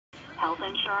health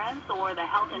insurance or the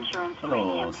health insurance Hello,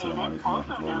 premium assalamu payment, alaikum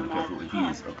also warahmatullahi known as wabarakatuh. It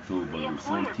HIP, is October the the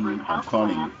employer group 14th. I'm health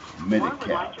calling plan, or would like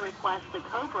Medi-Cal to request the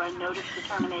COBRA notice to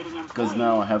terminating because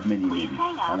now employees, I have many please meetings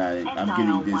hang and up and I'm getting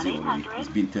dial busy already. It's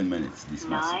been 10 minutes this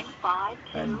message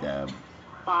and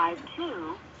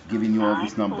 1-800-52-5294. giving you all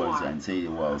these numbers and say,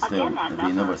 well, still Again, that they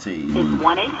never number say is anything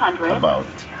about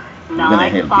we're gonna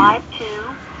help you.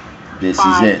 1-800-952 This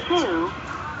is it.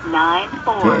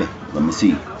 5294. Okay, let me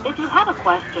see. If you have a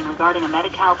question regarding a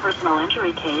Medi-Cal personal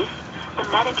injury case, the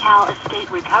Medi-Cal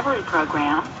Estate Recovery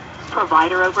Program,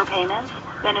 provider overpayments,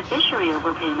 beneficiary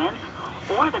overpayments,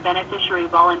 or the Beneficiary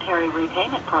Voluntary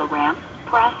Repayment Program,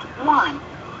 press 1.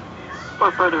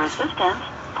 For further assistance,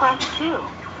 press 2.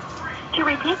 To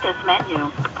repeat this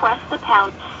menu, press the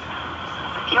pound.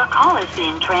 Your call is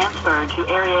being transferred to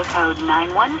area code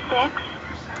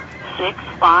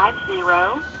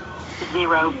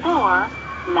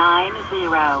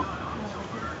 916-650-0490.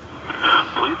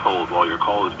 Please hold while your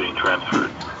call is being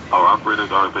transferred. Our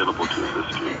operators are available to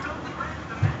assist you.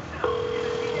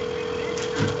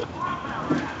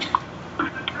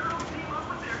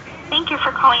 Thank you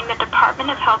for calling the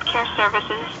Department of Healthcare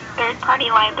Services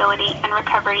Third-Party Liability and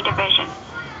Recovery Division.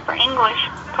 For English,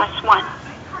 press 1.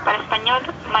 Para español,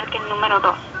 marque el número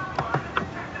 2.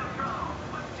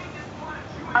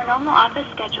 Our normal office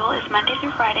schedule is Monday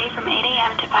through Friday from 8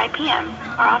 a.m. to 5 p.m.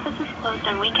 Our office is closed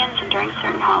on weekends and during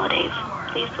certain holidays.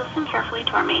 Please listen carefully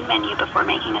to our main menu before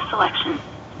making a selection.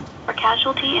 For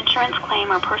casualty insurance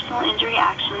claim or personal injury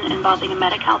action involving a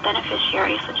Medi-Cal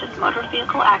beneficiary such as motor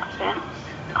vehicle accident,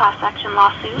 class action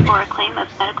lawsuit, or a claim of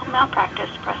medical malpractice,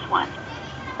 press 1.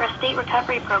 For a state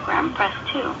recovery program, press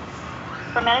 2.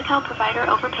 For Medi-Cal provider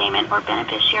overpayment or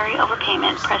beneficiary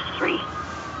overpayment, press 3.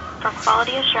 For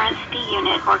Quality Assurance Fee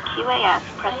Unit or QAS,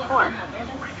 press 4.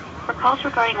 For calls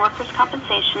regarding workers'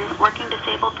 compensation, working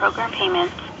disabled program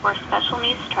payments, or special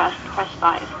needs trust, press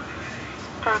 5.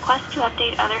 For requests to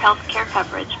update other health care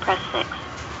coverage, press 6.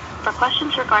 For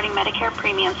questions regarding Medicare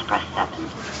premiums, press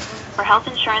 7. For health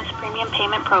insurance premium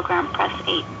payment program, press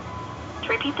 8. To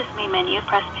repeat this main menu,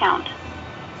 press pound.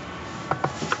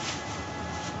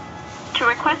 To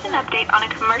request an update on a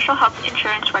commercial health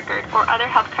insurance record or other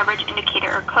health coverage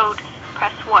indicator or code,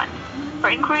 press 1. For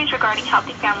inquiries regarding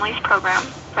Healthy Families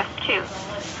program, press 2.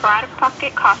 For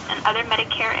out-of-pocket costs and other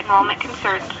Medicare enrollment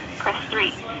concerns, press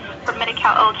 3. For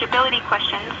Medi-Cal eligibility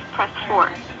questions, press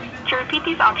 4. To repeat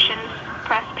these options,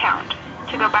 press pound.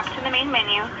 To go back to the main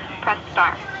menu, press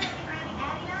star.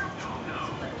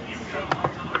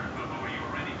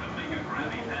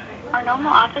 Our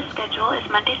normal office schedule is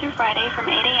Monday through Friday from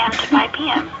 8 a.m. to 5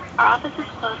 p.m. Our office is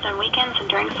closed on weekends and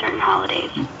during certain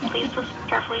holidays. Please listen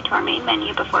carefully to our main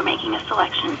menu before making a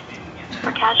selection.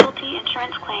 For casualty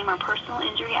insurance claim or personal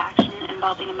injury action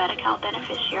involving a Medi-Cal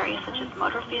beneficiary such as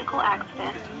motor vehicle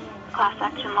accident, class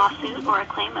action lawsuit, or a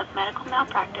claim of medical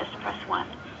malpractice, press 1.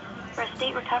 For a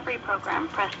state recovery program,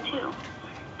 press 2.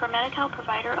 For Medi-Cal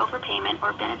provider overpayment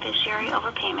or beneficiary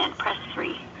overpayment, press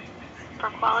 3.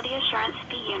 For Quality Assurance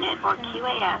Fee Unit or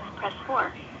QAS, press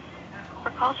 4.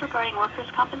 For calls regarding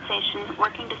workers' compensation,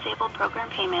 working disabled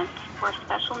program payments, or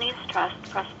special needs trust,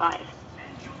 press 5.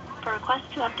 For requests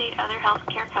to update other health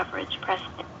care coverage, press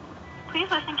 6. Please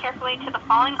listen carefully to the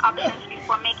following options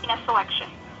before making a selection.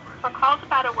 For calls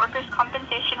about a workers'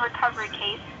 compensation recovery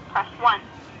case, press 1.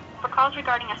 For calls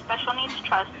regarding a special needs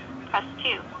trust, press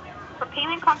 2. For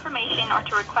payment confirmation or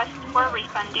to request for a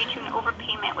refund due to an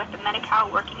overpayment with the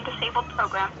Medi-Cal Working Disabled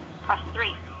Program, press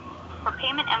 3. For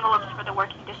payment envelopes for the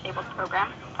Working Disabled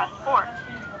Program, press 4.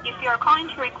 If you are calling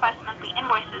to request monthly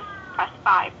invoices, press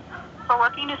 5. For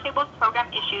Working Disabled Program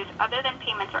issues other than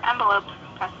payments or envelopes,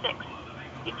 press 6.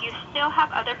 If you still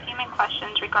have other payment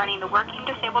questions regarding the Working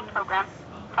Disabled Program,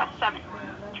 press 7.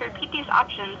 To repeat these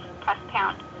options, press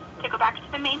pound. To go back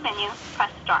to the main menu,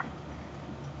 press star.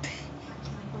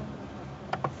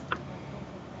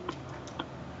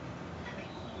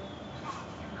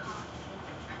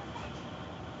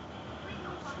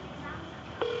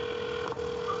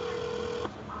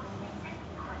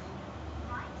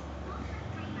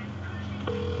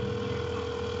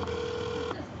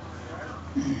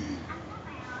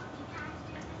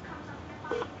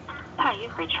 Hi,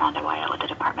 you've reached Rhonda Wyatt with the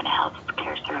Department of Health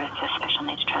Care Services Special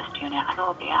Needs Trust Unit. I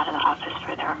will be out of the office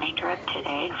for the remainder of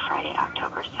today, Friday,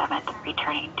 October 7th,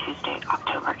 returning Tuesday,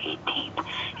 October 18th.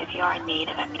 If you are in need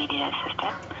of immediate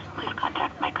assistance, please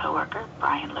contact my coworker,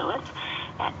 Brian Lewis,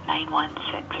 at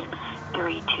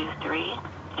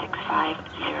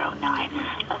 916-323-6509.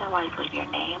 Otherwise, leave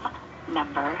your name,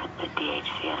 number, the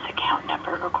DHCS account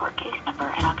number or court case number,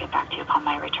 and I'll get back to you upon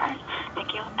my return.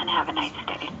 Thank you, and have a nice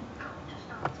day.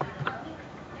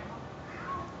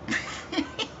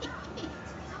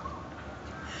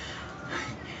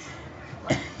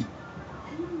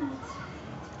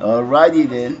 Alrighty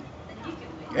then.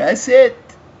 That's it.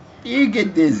 You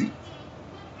get dizzy.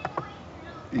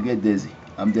 You get dizzy.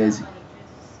 I'm dizzy.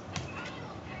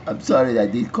 I'm sorry that I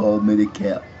did call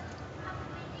Medicare.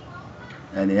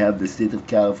 And they have the state of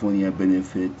California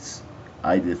benefits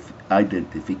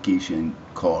identification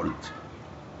card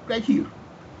right here.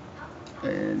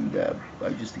 And I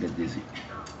just get dizzy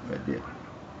right there.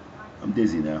 I'm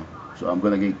dizzy now. So I'm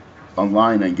gonna get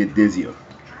online and get dizzier.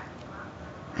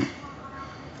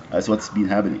 That's what's been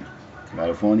happening.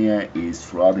 California is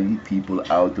frauding people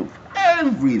out of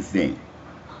everything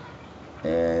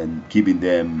and keeping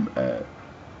them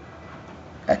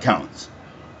accounts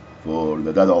for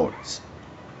the dollars.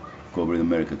 Corporate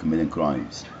America committing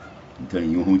crimes and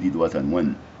telling you who did what and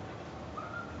when,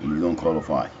 and you don't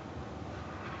qualify.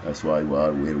 That's why we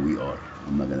are where we are.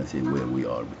 I'm not gonna say where we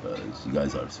are because you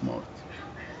guys are smart.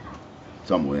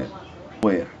 Somewhere.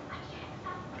 Where?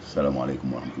 Assalamu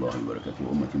alaikum wa rahmatullahi wa barakatuh.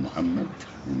 Ummati Muhammad,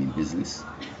 we mean business.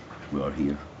 We are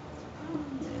here.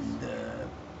 And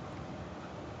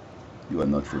you are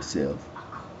not for sale.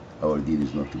 Our deal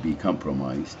is not to be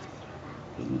compromised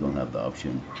because we don't have the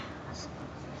option.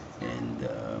 And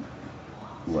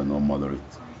who are not moderate,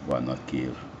 who are not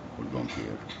care or don't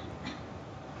care.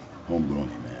 Homegrown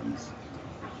imams,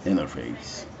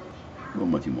 interface,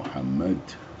 Ummati Muhammad,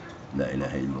 La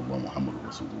ilaha illallah Muhammad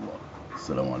Rasulullah.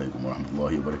 Assalamu alaikum wa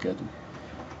rahmatullahi wa barakatuh.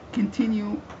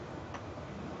 Continue,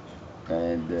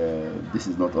 and this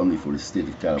is not only for the state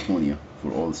of California,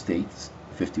 for all states,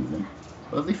 50 of them.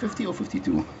 Are they 50 or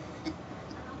 52?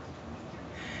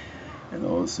 And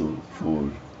also for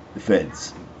the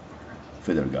feds.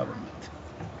 Federal government,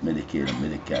 Medicare,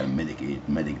 Medicare, Medicaid,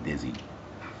 MedicDizzy,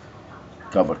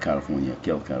 Cover California,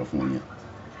 Kill California,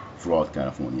 Fraud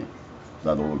California,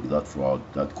 .org, .fraud,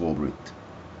 .corporate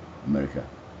America,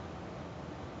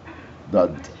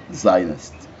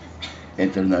 .Zionist,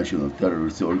 International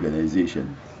Terrorist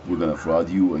Organization. We're gonna fraud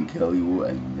you and kill you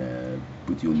and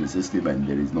put you in the system, and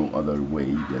there is no other way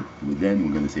that then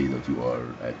we're gonna say that you are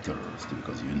a terrorist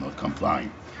because you're not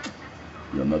complying.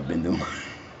 You're not bending.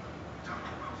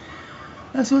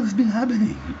 That's what's been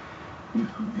happening.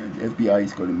 The FBI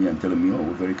is calling me and telling me, oh,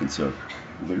 we're very concerned.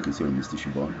 We're very concerned, Mr.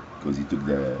 Shaban, because he took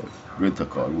the rental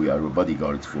car. We are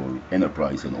bodyguards for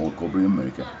Enterprise and all corporate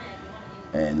America.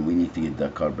 And we need to get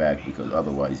that car back because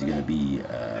otherwise you're going to be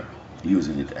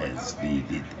using it as they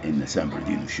did in the San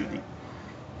Bernardino shooting.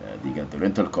 They got the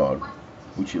rental car,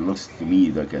 which looks to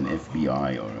me like an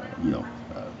FBI or,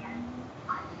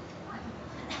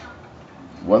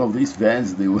 one of these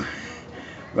vans, they were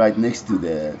right next to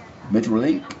the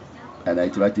Metrolink, and I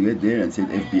tried to get there and said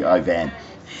FBI van.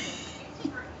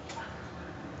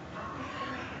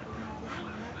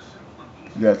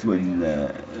 That's when,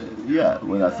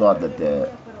 when I thought that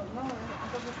the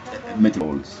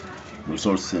Metro's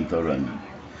resource center and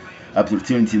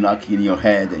opportunity knocking in your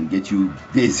head and get you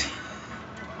busy.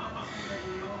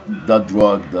 That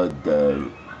drug,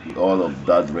 all of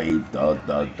that rape,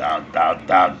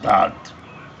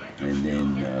 and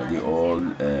then they all,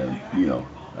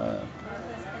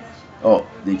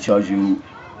 they charge you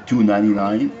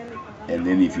 $2.99, and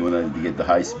then if you want to get the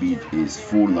high speed is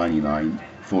 $4.99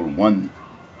 for one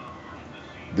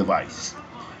device.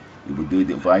 You would do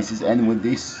devices, and with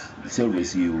this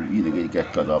service you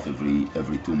get cut off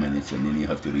every 2 minutes, and then you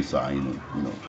have to resign,